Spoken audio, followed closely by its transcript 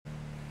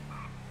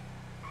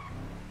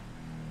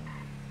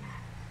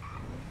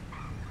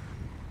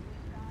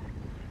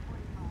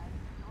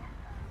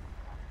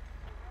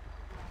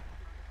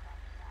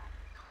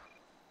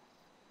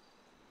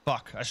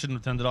Fuck, I shouldn't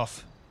have turned it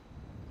off.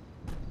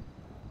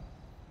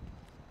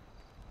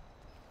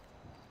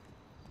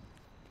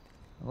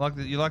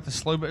 You like the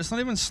slow burn? It's not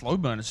even slow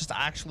burn. It's just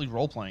actually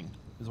role playing,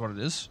 is what it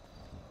is.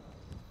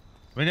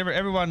 I mean,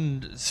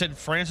 everyone said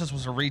Francis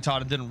was a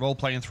retard and didn't role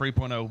play in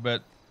 3.0,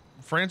 but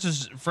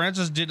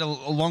Francis did a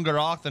longer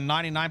arc than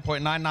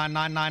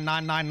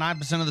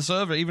 99.9999999% of the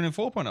server, even in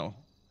 4.0.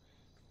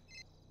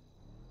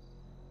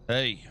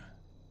 Hey.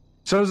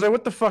 Soze,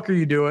 what the fuck are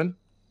you doing?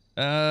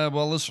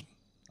 Well, listen.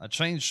 I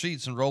changed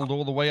sheets and rolled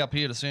all the way up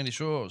here to Sandy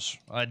Shores.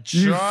 I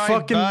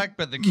tried back,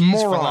 but the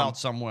keys fell out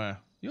somewhere.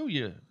 Yo,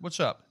 yeah.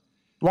 What's up?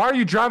 Why are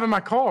you driving my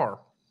car?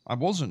 I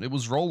wasn't. It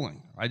was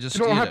rolling. I just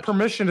You don't have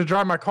permission to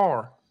drive my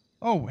car.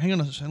 Oh, hang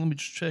on a second. Let me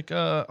just check.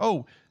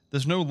 Oh,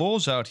 there's no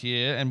laws out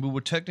here, and we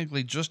were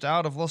technically just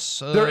out of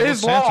Los There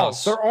is Los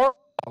laws. There are.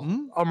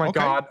 Hmm? Oh my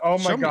god. Oh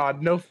my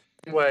god. No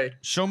way.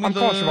 Show me the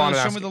laws.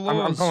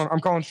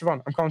 I'm calling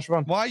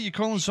Siobhan. Why are you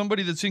calling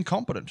somebody that's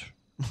incompetent?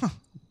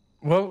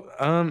 Well,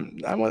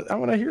 I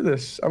want to hear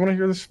this. I want to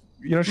hear this.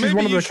 You know, she's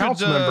one of the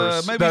council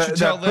members. Maybe you should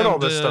tell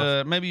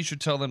them. Maybe you should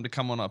tell them to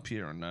come on up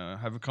here and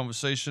have a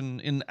conversation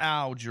in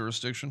our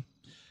jurisdiction.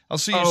 I'll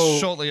see you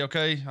shortly.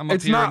 Okay, I'm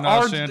up here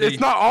in Sandy.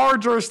 It's not our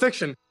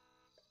jurisdiction.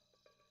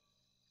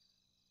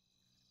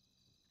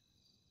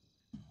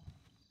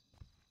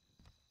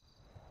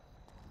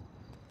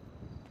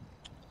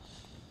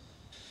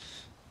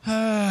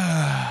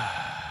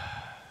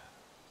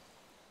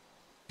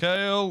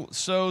 Koil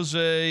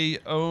Soze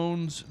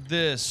owns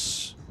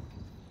this.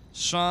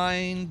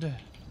 Signed,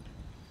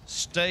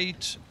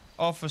 State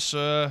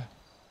Officer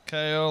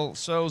Koil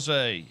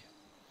Soze.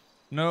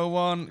 No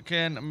one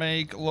can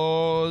make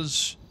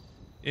laws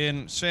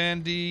in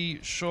Sandy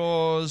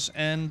Shores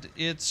and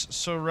its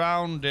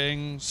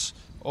surroundings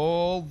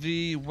all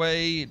the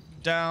way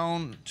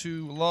down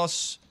to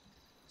Los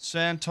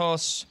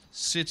Santos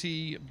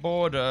city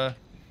border,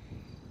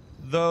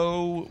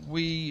 though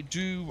we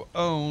do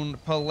own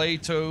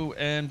Paleto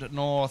and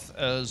North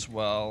as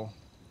well.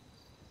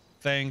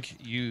 Thank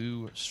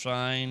you,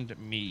 signed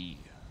me.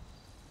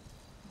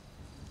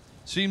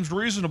 Seems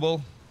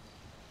reasonable.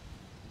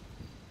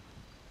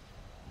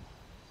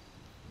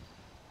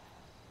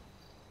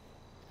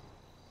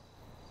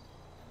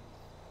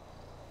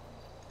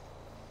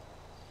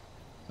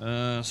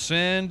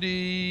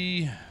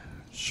 Sandy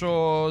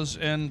Shores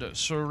and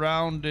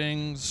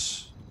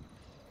surroundings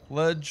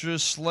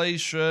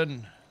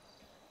legislation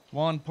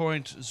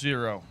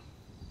 1.0.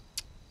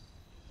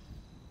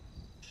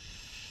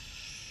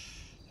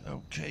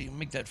 Okay,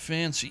 make that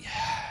fancy.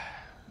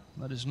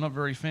 That is not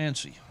very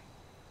fancy.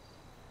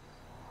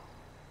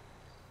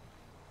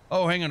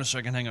 Oh, hang on a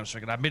second.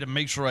 I better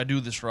make sure I do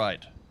this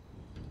right.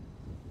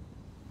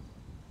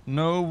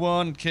 No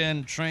one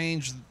can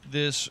change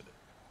this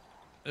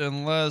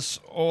unless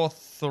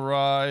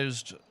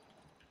authorized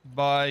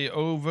by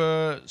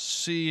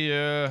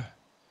Overseer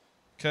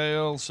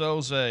Koil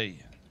Soze.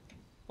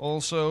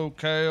 Also,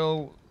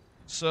 Koil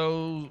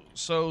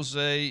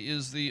Soze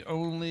is the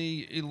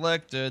only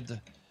elected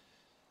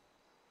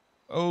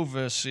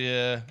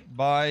overseer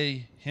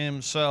by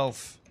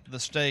himself, the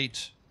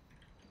state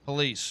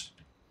police.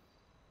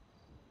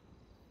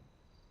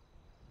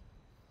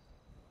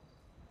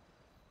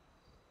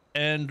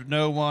 And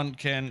no one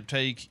can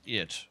take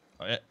it,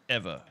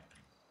 ever.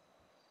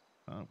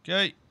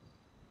 Okay.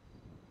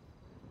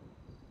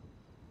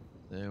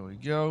 There we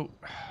go.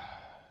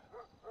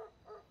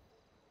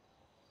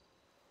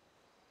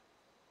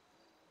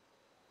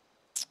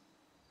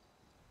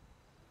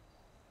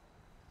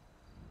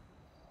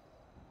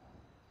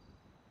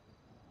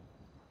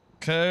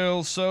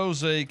 Koil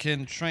Soze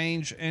can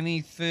change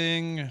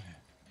anything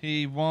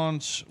he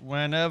wants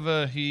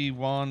whenever he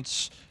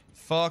wants.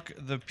 Fuck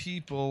the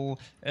people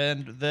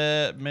and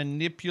their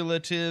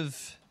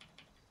manipulative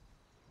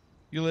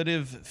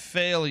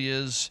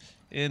failures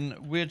in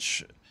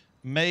which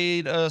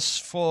made us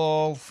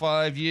fall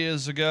 5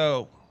 years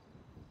ago.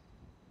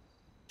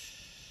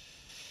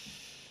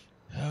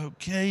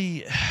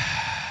 Okay.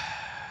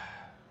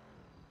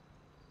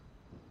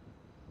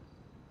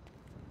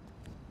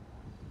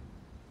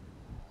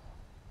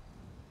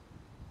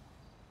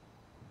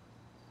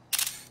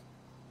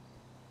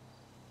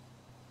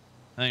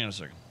 Hang on a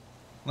second.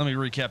 Let me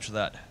recapture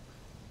that.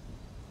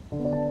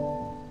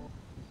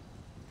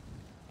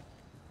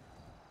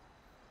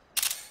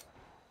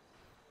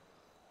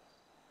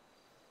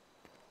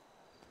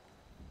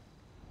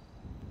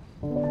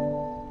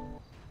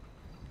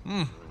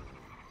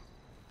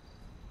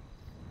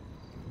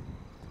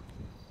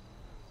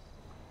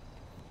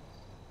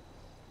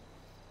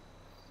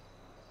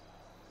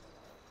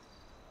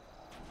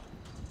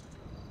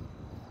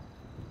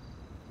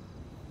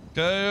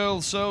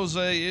 Koil Soze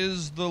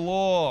is the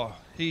law.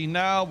 He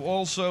now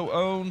also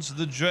owns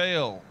the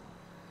jail.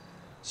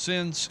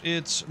 Since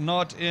it's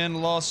not in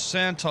Los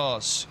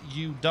Santos,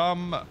 you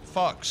dumb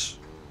fucks.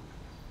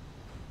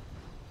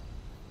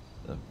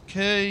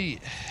 Okay.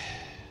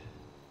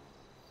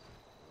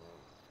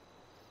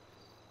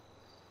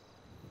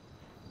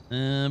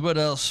 What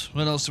else?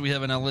 What else do we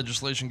have in our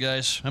legislation,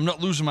 guys? I'm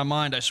not losing my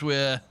mind, I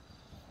swear.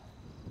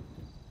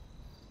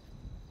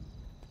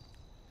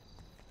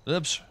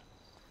 Oops.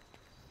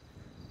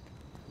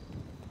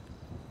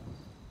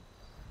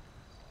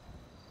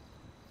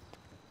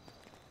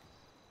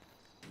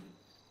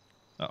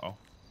 Uh-oh.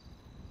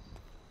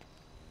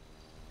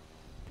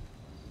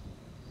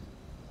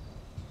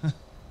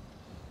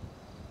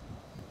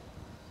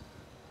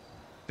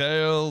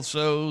 Koil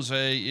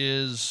Soze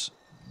is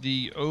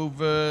the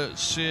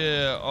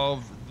overseer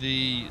of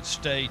the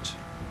state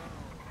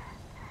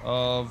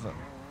of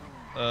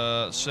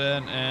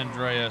San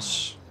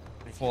Andreas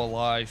for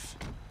life.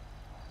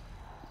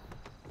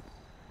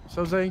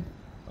 Soze?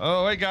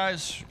 Oh, hey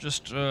guys,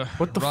 just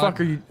what the fuck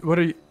are you? What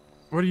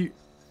are you?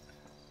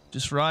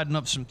 Just riding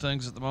up some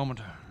things at the moment.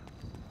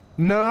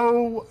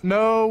 No.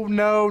 Don't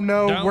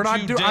We're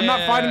not doing. I'm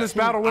not fighting this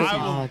battle with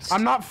you.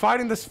 I'm not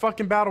fighting this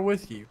fucking battle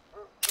with you.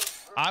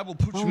 I will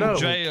put you in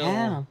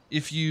jail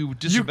if you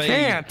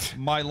disobey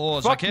my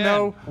laws. Fuck I can.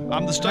 no.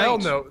 I'm the state. Hell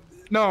no.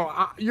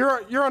 No,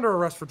 you're under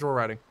arrest for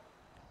joyriding.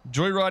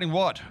 Joyriding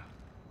what?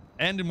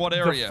 And in what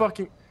area?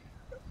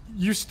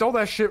 You stole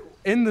that shit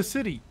in the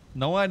city.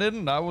 No, I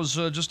didn't. I was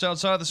just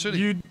outside the city.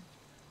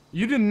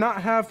 You did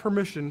not have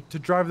permission to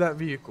drive that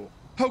vehicle.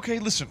 Okay,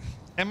 listen.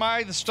 Am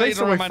I the state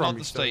or am I not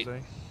the state?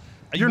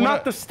 You're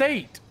not the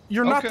state.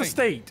 You're not the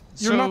state.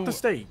 You're not the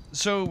state.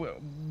 So,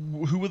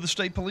 who are the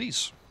state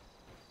police?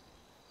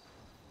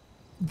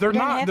 They're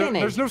not.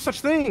 There's no such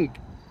thing.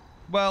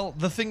 Well,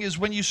 the thing is,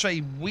 when you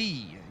say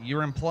we,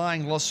 you're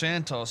implying Los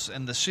Santos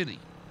and the city,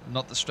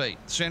 not the state.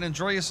 San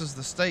Andreas is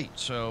the state,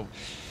 so...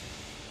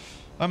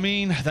 I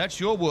mean, that's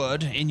your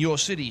word in your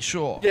city,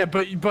 sure. Yeah,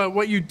 but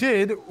what you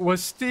did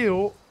was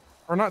steal,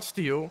 or not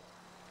steal.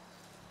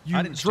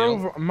 You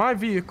drove my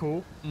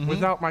vehicle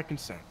without my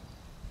consent.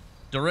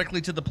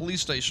 Directly to the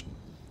police station.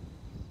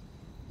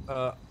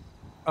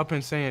 Up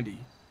in Sandy,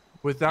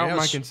 without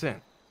my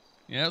consent.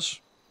 Yes.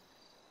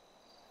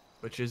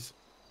 Which is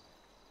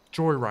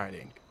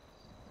joyriding.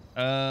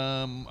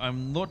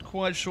 I'm not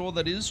quite sure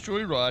that is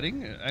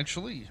joyriding,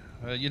 actually.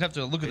 You'd have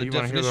to look at the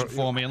definition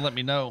for me and let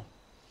me know.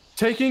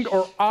 Taking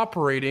or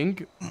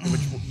operating,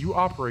 which you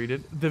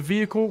operated, the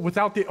vehicle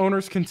without the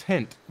owner's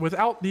consent,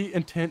 without the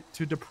intent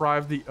to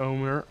deprive the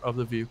owner of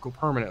the vehicle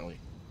permanently.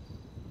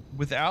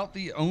 Without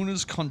the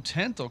owner's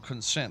content or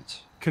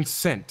consent?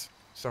 Consent.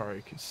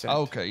 Sorry, consent.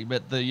 Okay,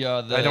 but the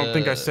I don't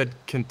think I said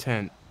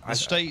content. The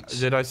state.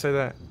 Did I say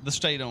that? The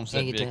state owns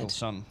that vehicle,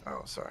 son.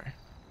 Oh, sorry.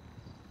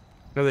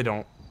 No, they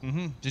don't.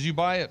 Did you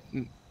buy it?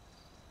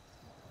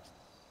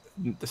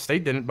 The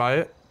state didn't buy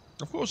it.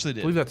 Of course they did.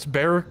 I believe that's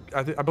Barrick.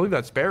 I believe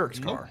that's Barrick's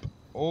car.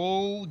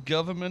 All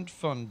government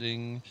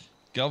funding,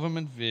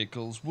 government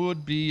vehicles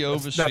would be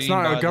overseen That's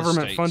not by a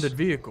government-funded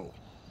vehicle.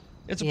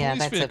 It's a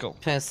police vehicle.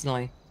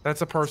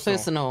 That's a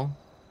personal.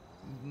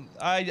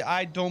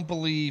 I don't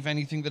believe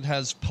anything that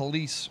has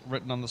police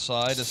written on the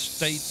side. A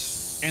state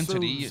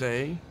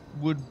entity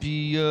would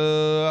be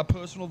a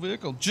personal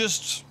vehicle.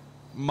 Just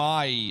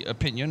my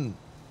opinion.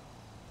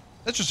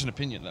 That's just an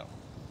opinion, though.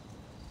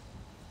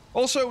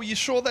 Also, are you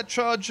sure that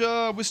charge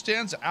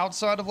withstands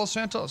outside of Los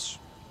Santos,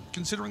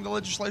 considering the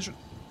legislation?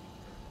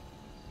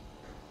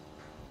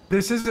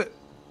 This isn't...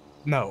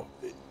 No.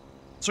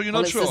 So you're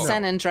not sure? It's the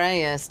San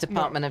Andreas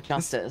Department of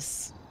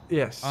Justice.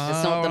 Yes. It's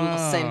not the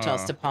Los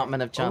Santos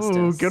Department of Justice.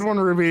 Oh, good one,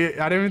 Ruby.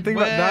 I didn't even think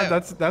about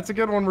that. That's a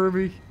good one,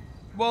 Ruby.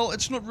 Well,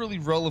 it's not really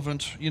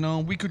relevant. You know,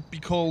 we could be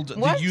called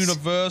the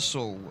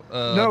Universal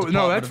Department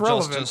that's of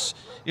relevant. Justice.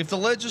 If the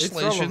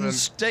legislation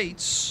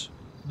states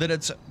that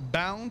it's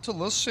bound to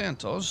Los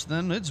Santos,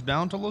 then it's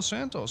bound to Los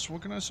Santos.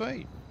 What can I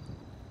say?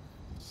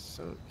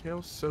 So,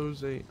 Koil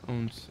Soze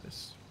owns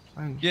this.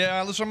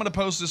 Yeah, listen, I'm going to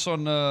post this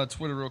on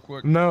Twitter real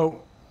quick.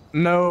 No.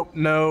 What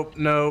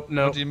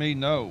do you mean,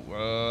 no?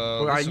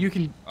 Listen, you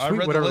can tweet I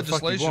read whatever the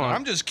legislation. The fuck you want,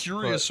 I'm just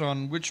curious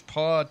on which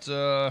part...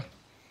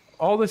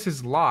 all this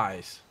is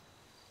lies.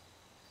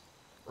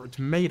 Or it's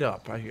made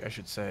up, I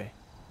should say.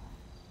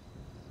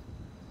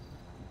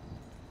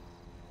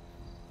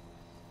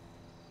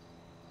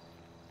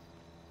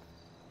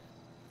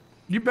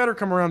 You better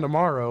come around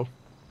tomorrow.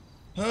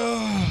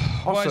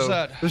 Why is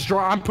that?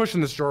 I'm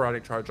pushing this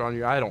joyriding charge on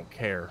you. I don't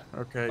care.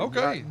 Okay.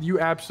 Okay. You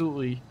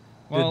absolutely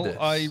did this.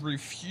 I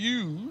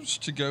refuse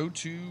to go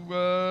to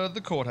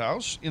the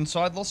courthouse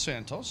inside Los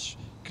Santos,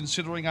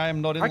 considering I am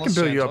not in Los Santos.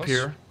 I can bill you up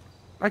here.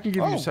 I can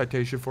give you a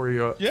citation for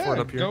you. Yeah, for it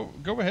up here.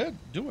 Go ahead.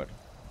 Do it.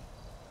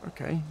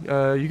 Okay.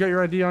 You got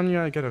your ID on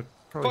you? I gotta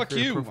probably. Fuck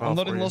you. I'm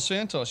not in Los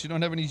Santos. You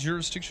don't have any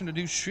jurisdiction to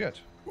do shit.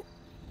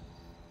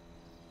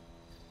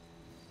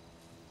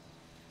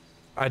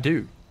 I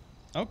do.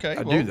 Okay,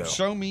 I do, though.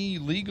 Show me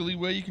legally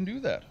where you can do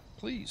that,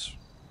 please.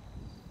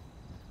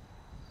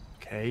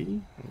 Okay,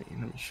 let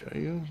me show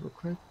you real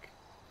quick.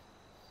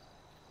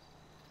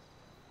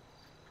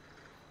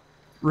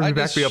 Ruby,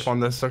 back me up on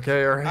this,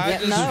 okay? Or...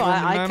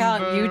 I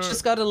can't. You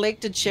just got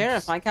elected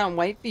sheriff. I can't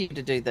wait for you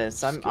to do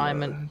this.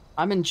 I'm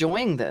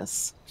enjoying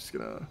this. Just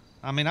gonna.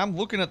 I mean, I'm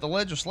looking at the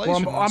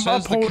legislation. Well, it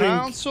says the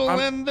council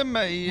and the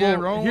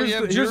mayor only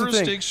have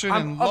jurisdiction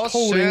in Los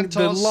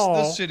Santos,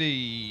 the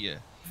city.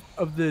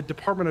 Of the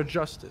Department of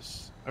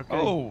Justice. Okay.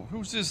 Oh,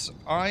 who's this?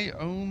 I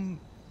own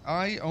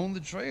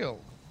the trail.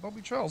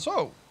 Bobby Trail.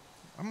 So,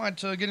 I might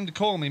get him to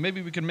call me.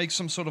 Maybe we can make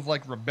some sort of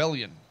like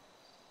rebellion.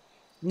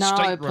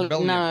 No,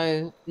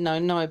 rebellion.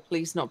 no,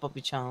 please not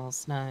Bobby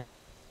Charles, no.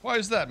 Why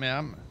is that,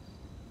 ma'am?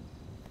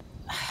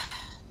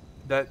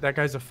 That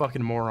guy's a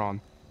fucking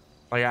moron.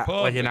 Like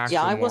an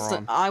actual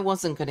moron. I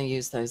wasn't gonna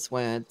use those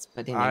words,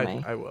 but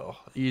anyway. I will.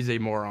 He's a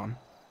moron.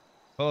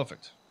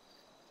 Perfect.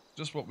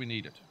 Just what we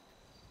needed.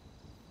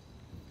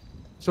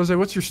 Soze,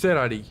 what's your state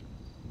ID?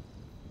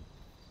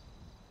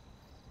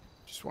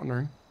 Just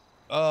wondering.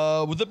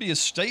 Would that be a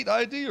state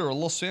ID or a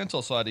Los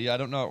Santos ID? I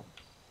don't know.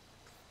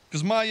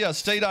 Because my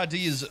state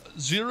ID is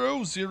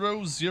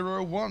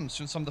 0001,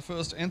 since I'm the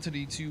first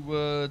entity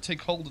to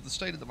take hold of the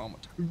state at the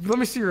moment. Let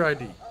me see your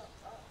ID.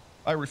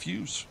 I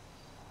refuse.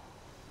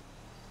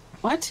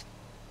 What?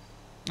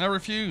 I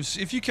refuse.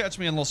 If you catch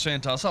me in Los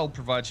Santos, I'll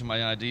provide you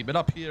my ID. But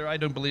up here, I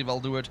don't believe I'll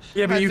do it.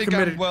 Yeah, but I you think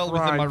committed I'm well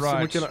crime, within my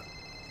rights. So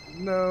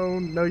No,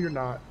 you're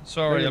not.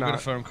 Sorry, no, I've got a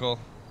phone call.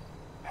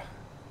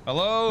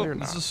 Hello, no,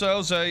 this is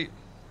Soze.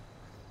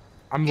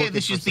 I'm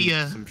looking for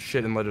some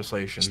shit in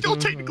legislation. Still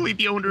technically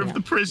the owner of the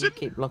prison.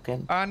 Keep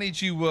looking. I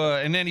need you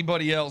and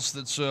anybody else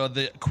that's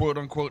the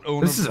quote-unquote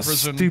owner of the prison. This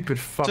is a stupid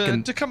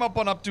fucking... To come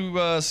up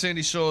to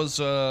Sandy Shores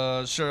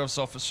Sheriff's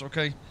Office,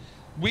 okay?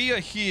 We are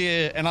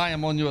here, and I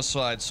am on your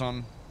side,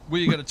 son.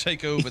 We are going to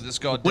take over this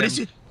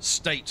goddamn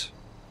state.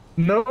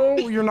 No,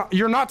 you're not.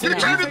 You're not. You're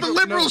turning the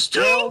liberals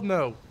too? Hell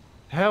no.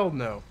 Hell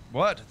no.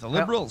 What? The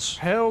liberals?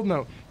 Hell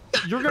no.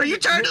 Are you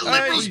turning the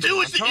liberals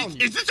too?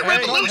 Is this a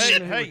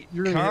revolution? Hey,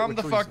 calm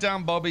the fuck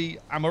down, Bobby.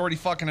 I'm already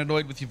fucking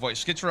annoyed with your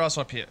voice. Get your ass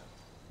up here.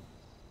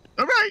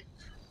 All right.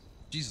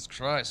 Jesus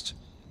Christ.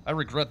 I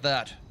regret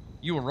that.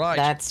 You were right.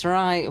 That's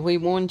right. We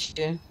warned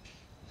you.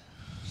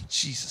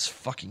 Jesus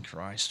fucking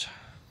Christ.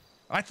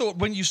 I thought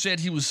when you said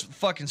he was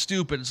fucking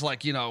stupid, it's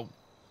like, you know,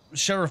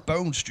 Sheriff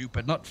Bone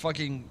stupid, not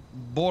fucking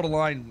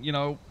borderline, you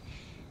know,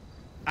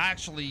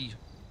 actually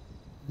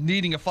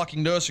needing a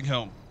fucking nursing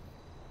home.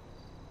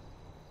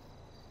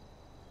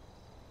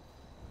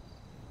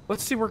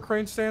 Let's see where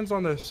Crane stands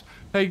on this.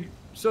 Hey,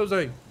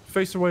 Soze,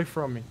 face away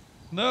from me.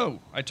 No,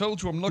 I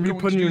told you I'm not going to do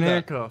that. Putting you in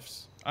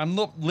handcuffs. I'm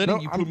not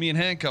letting you put me in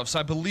handcuffs.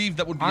 I believe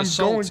that would be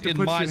assault in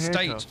my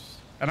state.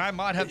 And I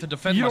might have to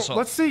defend myself.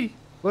 Let's see.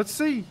 Let's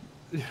see.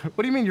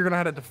 What do you mean you're going to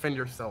have to defend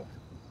yourself?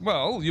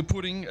 Well, you're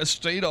putting a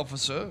state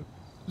officer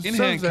in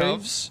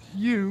handcuffs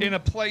in a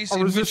place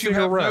in which you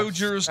have no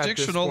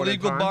jurisdiction or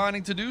legal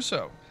binding to do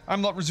so.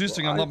 I'm not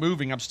resisting. I'm not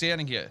moving. I'm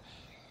standing here.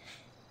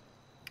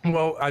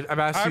 Well, I've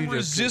asked you to... I'm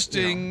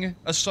resisting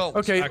assault,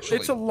 okay, actually.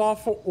 It's a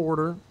lawful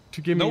order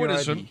to give me your ID. No,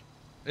 it isn't.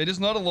 It is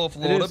not a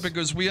lawful order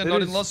because we are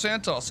not in Los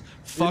Santos.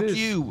 Fuck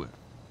you.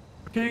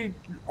 Okay,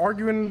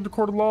 arguing in the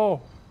court of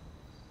law.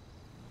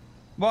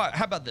 Well,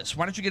 how about this?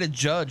 Why don't you get a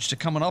judge to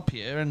come on up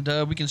here and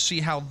we can see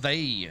how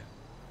they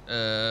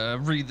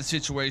read the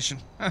situation.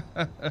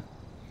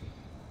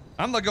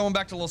 I'm not going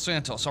back to Los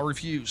Santos. I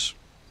refuse.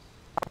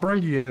 I'll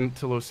bring you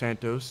into Los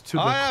Santos to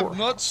the I have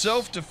not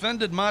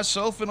self-defended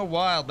myself in a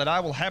while, but I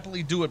will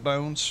happily do it,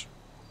 Bones.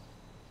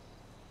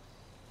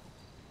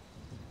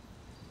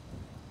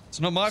 It's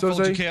not my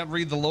fault you can't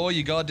read the law,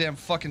 you goddamn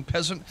fucking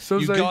peasant.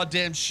 You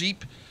goddamn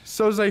sheep.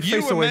 Soze,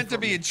 you were meant to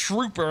be a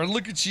trooper, and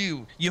look at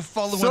you. You're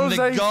following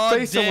the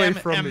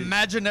goddamn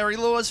imaginary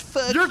laws.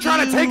 You're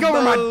trying to take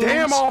over my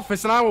damn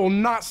office, and I will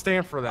not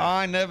stand for that.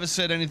 I never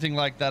said anything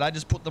like that. I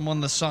just put them on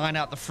the sign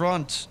out the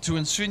front to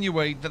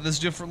insinuate that there's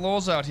different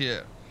laws out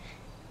here.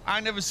 I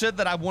never said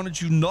that I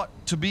wanted you not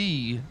to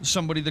be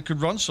somebody that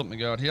could run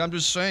something out here. I'm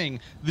just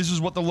saying this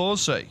is what the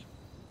laws say.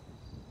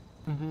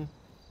 Mm-hmm.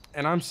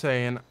 And I'm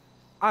saying...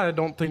 I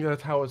don't think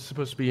that's how it's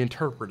supposed to be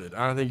interpreted.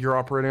 I think you're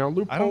operating on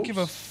loopholes. I don't give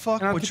a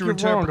fuck what your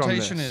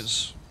interpretation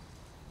is.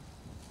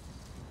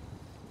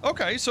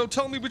 Okay, so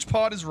tell me which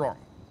part is wrong.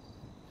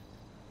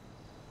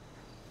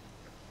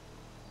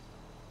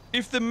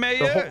 If the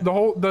mayor... The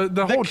whole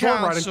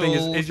joyriding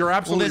thing is you're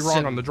absolutely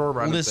wrong on the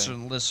joyriding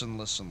thing.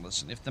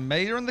 Listen. If the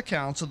mayor and the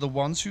council are the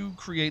ones who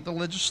create the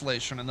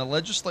legislation, and the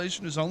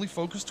legislation is only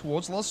focused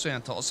towards Los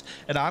Santos,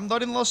 and I'm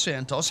not in Los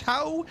Santos,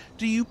 how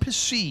do you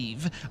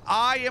perceive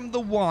I am the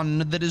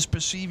one that is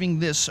perceiving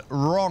this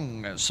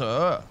wrong,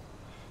 sir?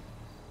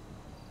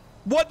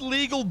 What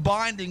legal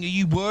binding are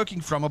you working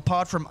from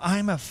apart from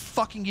I'm a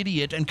fucking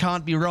idiot and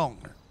can't be wrong?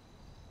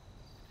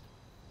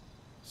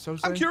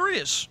 I'm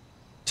curious.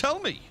 Tell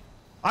me.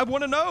 I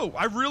want to know.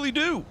 I really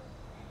do.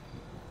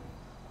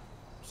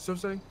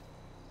 Soze,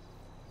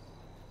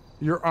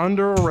 you're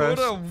under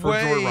arrest for joyriding. Put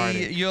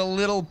away your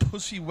little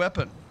pussy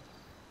weapon.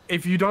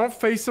 If you don't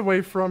face away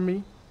from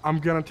me,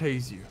 I'm gonna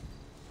tase you.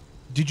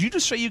 Did you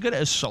just say you're gonna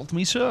assault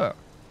me, sir?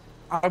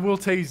 I will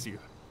tase you.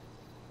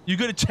 You're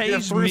gonna tase me? You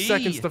have 3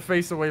 seconds to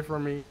face away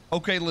from me.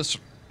 Okay, listen.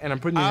 And I'm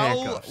putting you in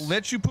handcuffs. I'll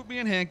let you put me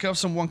in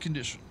handcuffs on one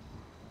condition.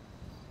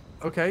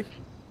 Okay.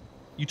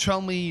 You tell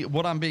me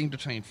what I'm being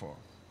detained for.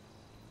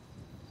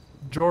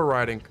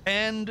 Joyriding.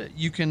 And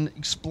you can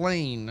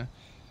explain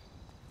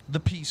the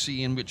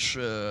PC in which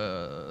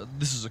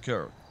this is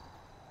occurring.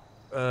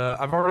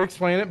 I've already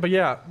explained it, but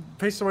yeah,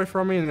 face away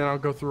from me and then I'll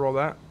go through all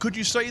that. Could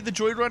you say the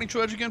joyriding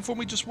charge again for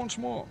me just once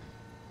more?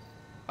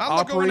 I'm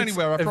not going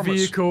anywhere, I promise. A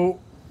vehicle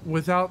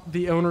without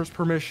the owner's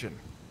permission.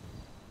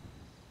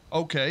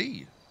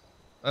 Okay.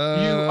 You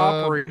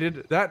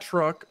operated that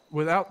truck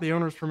without the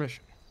owner's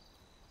permission.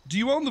 Do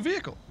you own the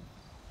vehicle?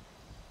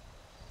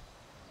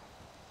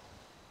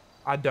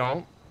 I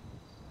don't.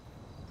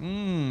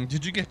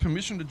 Did you get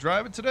permission to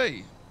drive it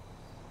today?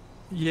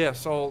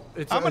 Yes, I'm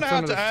gonna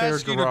have to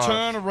ask you to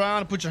turn around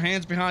and put your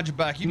hands behind your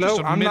back. You just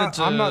admitted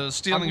to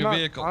stealing a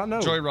vehicle,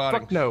 joyriding.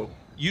 Fuck no.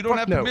 You don't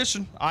have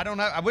permission. I don't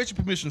have. Where's your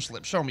permission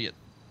slip? Show me it.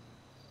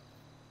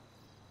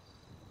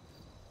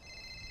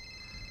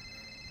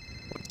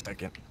 1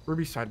 second.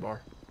 Ruby sidebar.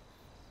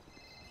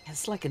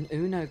 It's like an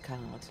Uno card.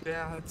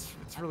 Yeah, it's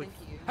really.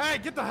 Hey,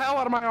 get the hell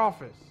out of my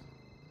office!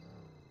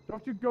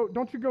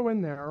 Don't you go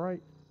in there, all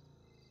right?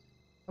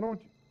 I don't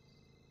want you.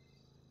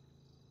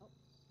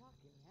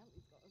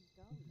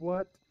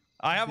 What?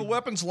 I have a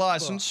weapons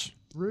license.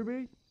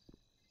 Ruby?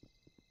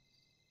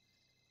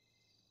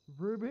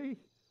 Ruby?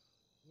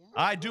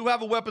 I do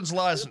have a weapons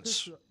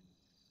license.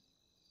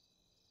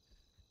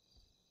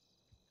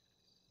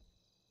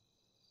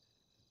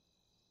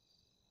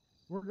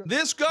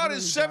 This gun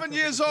is 7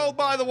 years old,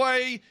 by the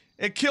way.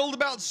 It killed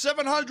about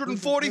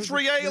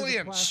 743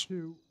 aliens.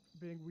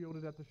 Being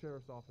wielded at the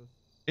sheriff's office.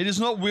 It is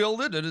not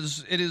wielded. It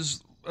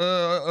is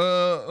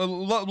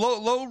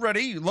low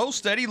ready, low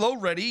steady, low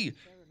ready.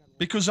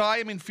 Because I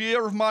am in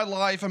fear of my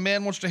life, a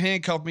man wants to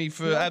handcuff me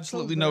for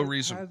absolutely no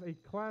reason. Has a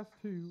class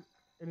 2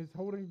 and is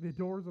holding the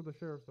doors of the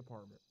sheriff's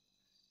department.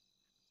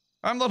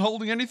 I'm not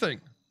holding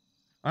anything.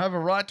 I have a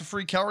right to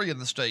free carry in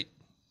the state.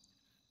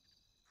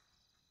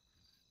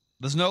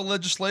 There's no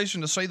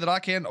legislation to say that I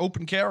can't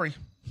open carry.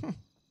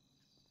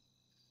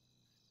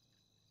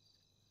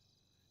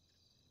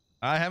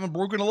 I haven't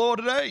broken the law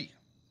today.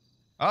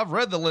 I've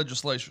read the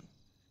legislation.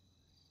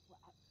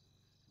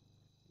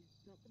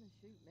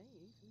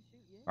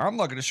 I'm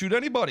not going to shoot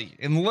anybody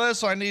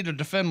unless I need to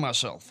defend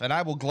myself, and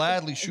I will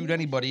gladly shoot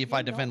anybody if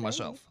I defend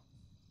myself.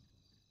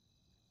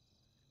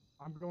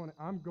 I'm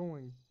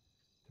going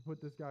to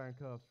put this guy in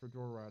cuffs for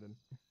joyriding.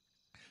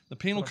 The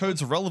penal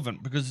code's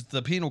irrelevant because it's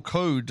the penal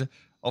code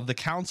of the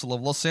Council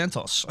of Los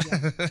Santos.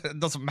 Yeah. It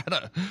doesn't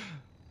matter.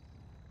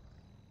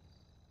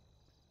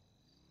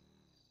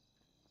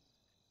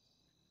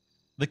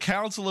 The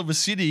council of a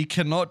city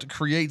cannot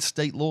create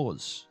state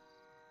laws.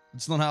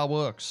 It's not how it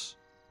works.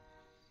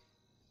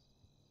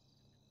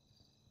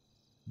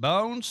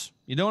 Bones,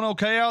 you doing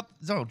okay out?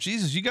 Oh,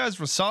 Jesus, you guys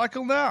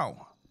recycle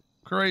now?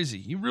 Crazy.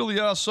 You really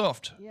are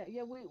soft.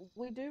 Yeah,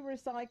 we do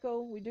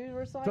recycle. We do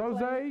recycle.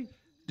 Soze?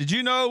 Did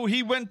you know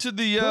he went to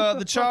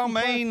the chow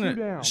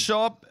mein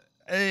shop?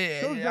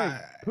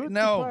 Soze, put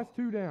no. the class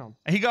 2 down.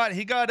 He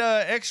got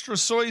extra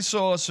soy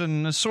sauce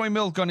and soy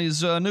milk on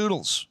his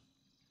noodles.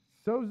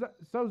 Soze,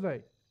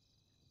 put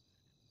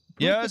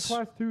yes? the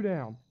class 2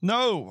 down.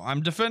 No,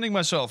 I'm defending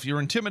myself.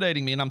 You're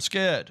intimidating me, and I'm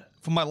scared.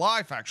 For my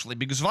life, actually,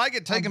 because if I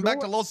get taken back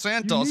to Los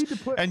Santos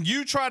and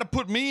you try to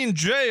put me in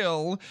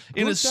jail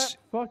in a... Put that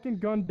fucking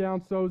gun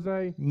down,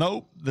 Soze.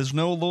 Nope, there's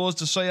no laws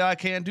to say I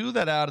can't do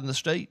that out in the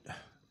state.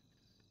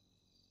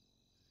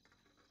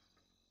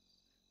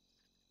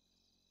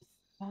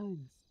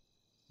 Bones.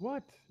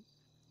 What?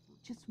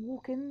 Just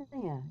walk in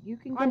there. You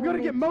can. I'm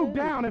gonna get mowed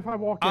down if I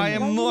walk in. I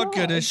am not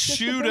gonna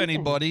shoot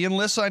anybody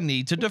unless I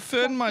need to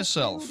defend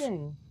myself.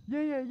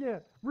 Yeah.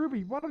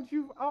 Ruby, why don't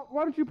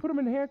you put him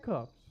in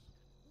handcuffs?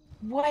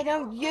 Why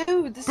don't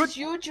you? This is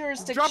your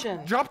jurisdiction.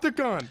 Drop the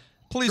gun.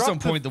 Please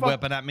don't point the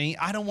weapon at me.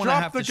 I don't want to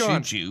have to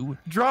shoot you.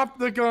 Drop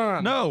the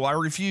gun. No, I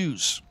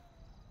refuse.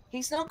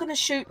 He's not going to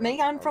shoot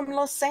me. I'm from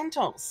Los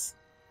Santos.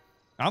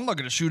 I'm not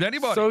going to shoot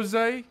anybody.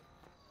 Soze,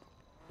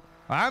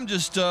 I'm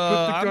just, put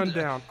the gun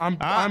down. I'm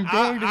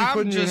going to be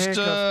putting you in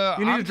handcuffs.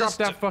 You need to drop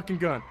that fucking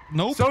gun.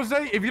 Nope.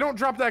 Soze, if you don't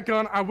drop that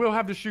gun, I will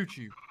have to shoot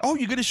you. Oh,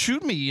 you're going to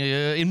shoot me?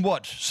 In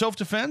what?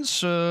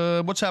 Self-defense?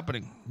 What's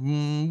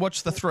happening?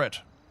 What's the threat?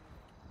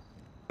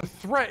 The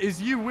threat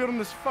is you wielding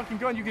this fucking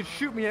gun. You can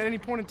shoot me at any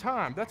point in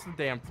time. That's the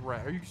damn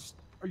threat.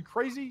 Are you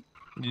crazy?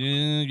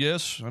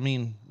 Yes. I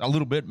mean, a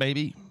little bit,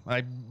 maybe.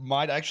 I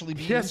might actually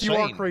be insane. You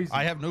are crazy.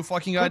 I have no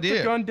fucking idea. Put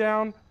the gun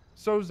down,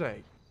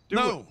 Soze.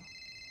 No.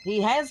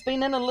 He has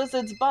been in a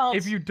lizard's butt.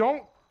 If you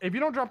don't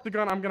drop the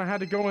gun, I'm gonna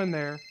have to go in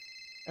there,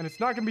 and it's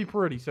not gonna be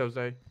pretty,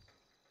 Soze.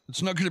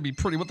 It's not gonna be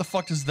pretty. What the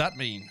fuck does that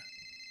mean?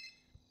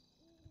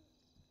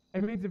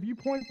 It means if you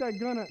point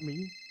that gun at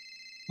me.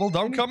 Well,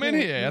 don't come in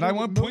here, and I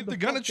won't point the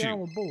gun at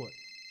you.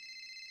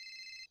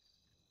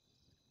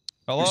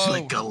 Hello? There's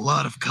like a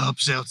lot of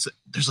cops outside.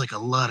 There's like a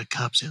lot of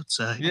cops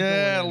outside.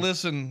 Yeah,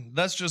 listen,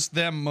 that's just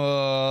them.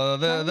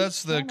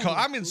 That's the.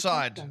 I'm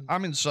inside.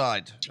 I'm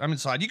inside.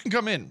 You can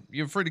come in.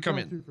 You're free to come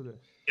in.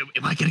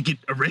 Am I gonna get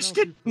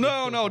arrested?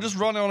 No, just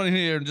run on in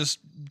here and just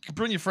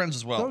bring your friends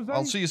as well.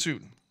 I'll see you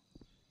soon.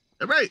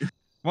 All right.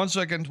 1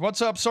 second.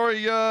 What's up?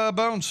 Sorry,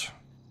 Bones.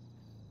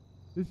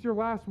 This is your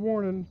last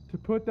warning to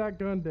put that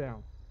gun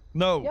down.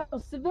 No. Yo,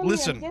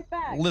 civilian, get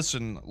back.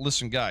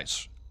 Listen,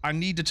 guys. I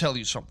need to tell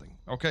you something,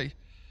 okay?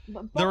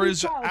 Bobby There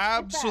is Charles, get back.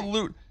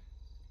 absolute...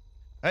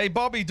 Hey,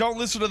 Bobby, don't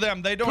listen to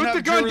them. They don't Put have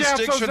the gun down,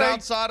 jurisdiction Soze.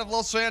 outside of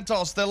Los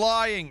Santos. They're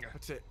lying.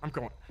 That's it. I'm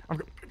going.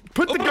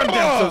 Put the gun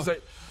down, Soze.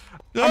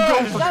 I'm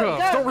going for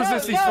cuffs. Don't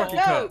resist these fucking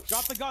cuffs.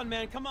 Drop the gun,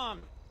 man. Come on.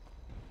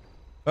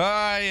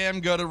 I am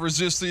gonna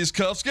resist these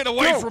cuffs. Get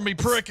away from me,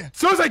 prick.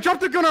 Soze,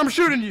 drop the gun. I'm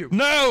shooting you.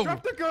 No.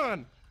 Drop the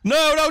gun.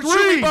 No, don't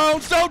shoot me,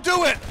 Bones. Don't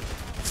do it.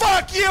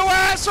 Fuck you,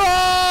 assholes.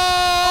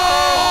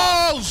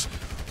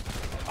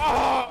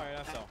 All right,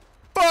 that's all.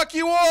 Fuck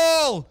you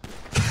all.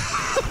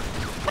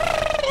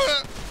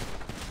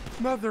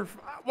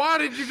 Why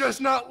did you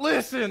just not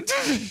listen?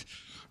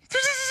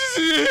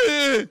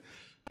 Why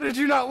did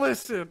you not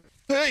listen?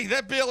 Hey,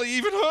 that barely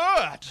even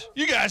hurt.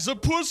 You guys are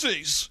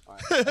pussies. All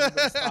right,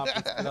 everybody stop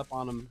and split up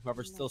on him.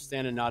 Whoever's still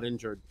standing, not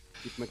injured,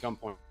 keep him at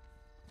gunpoint.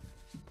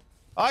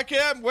 I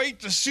can't wait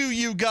to sue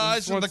you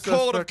guys in the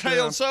court of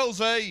Koil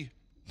Soze.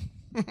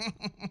 I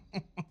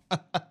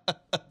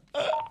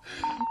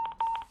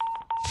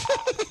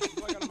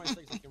got on my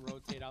six, I can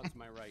rotate out to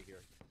my right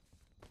here.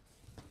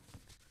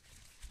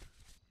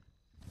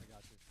 I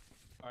got you.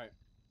 Alright.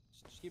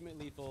 Just keep it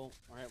lethal.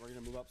 Alright, we're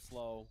gonna move up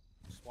slow.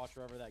 Just watch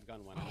wherever that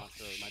gun went. I'm not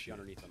sure. It might be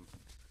underneath him.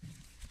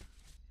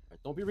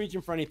 Alright, don't be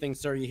reaching for anything,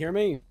 sir. You hear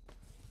me?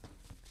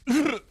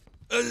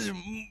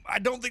 I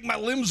don't think my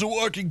limbs are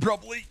working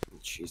properly.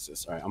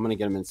 Jesus. Alright, I'm gonna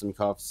get him in some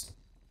cuffs.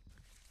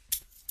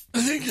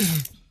 I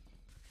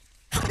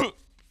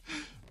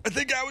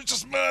think I was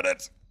just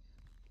murdered.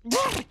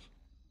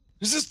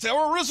 Is this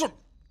terrorism?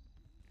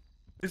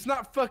 It's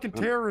not fucking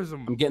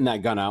terrorism. I'm getting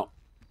that gun out.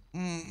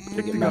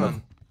 Take the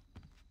gun.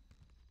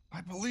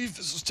 I believe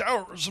this is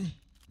terrorism.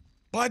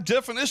 By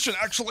definition,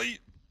 actually.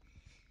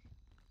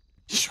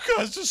 You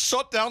guys just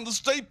shut down the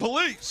state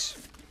police.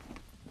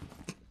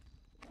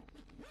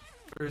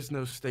 There is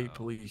no state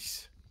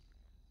police.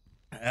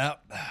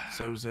 Yep.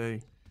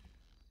 Soze.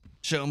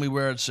 Show me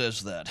where it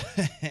says that.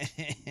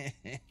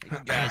 You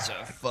guys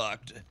are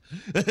fucked.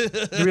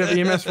 Do we have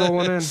EMS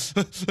rolling in?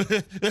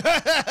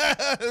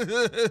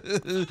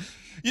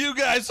 You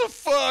guys are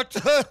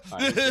fucked. Right,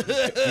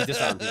 he's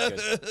disarmed. He's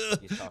good.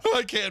 He's tough.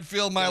 I can't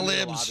feel my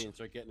limbs.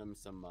 Start getting him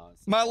some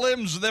My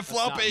limbs, they're Let's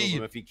not move floppy.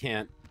 him if he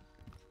can't.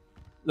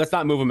 Let's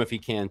not move him if he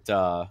can't.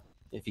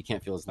 If he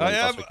can't feel his limbs.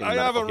 I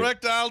have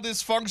erectile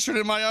dysfunction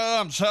in my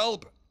arms.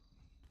 Help.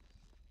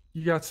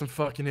 You got some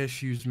fucking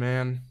issues,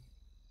 man.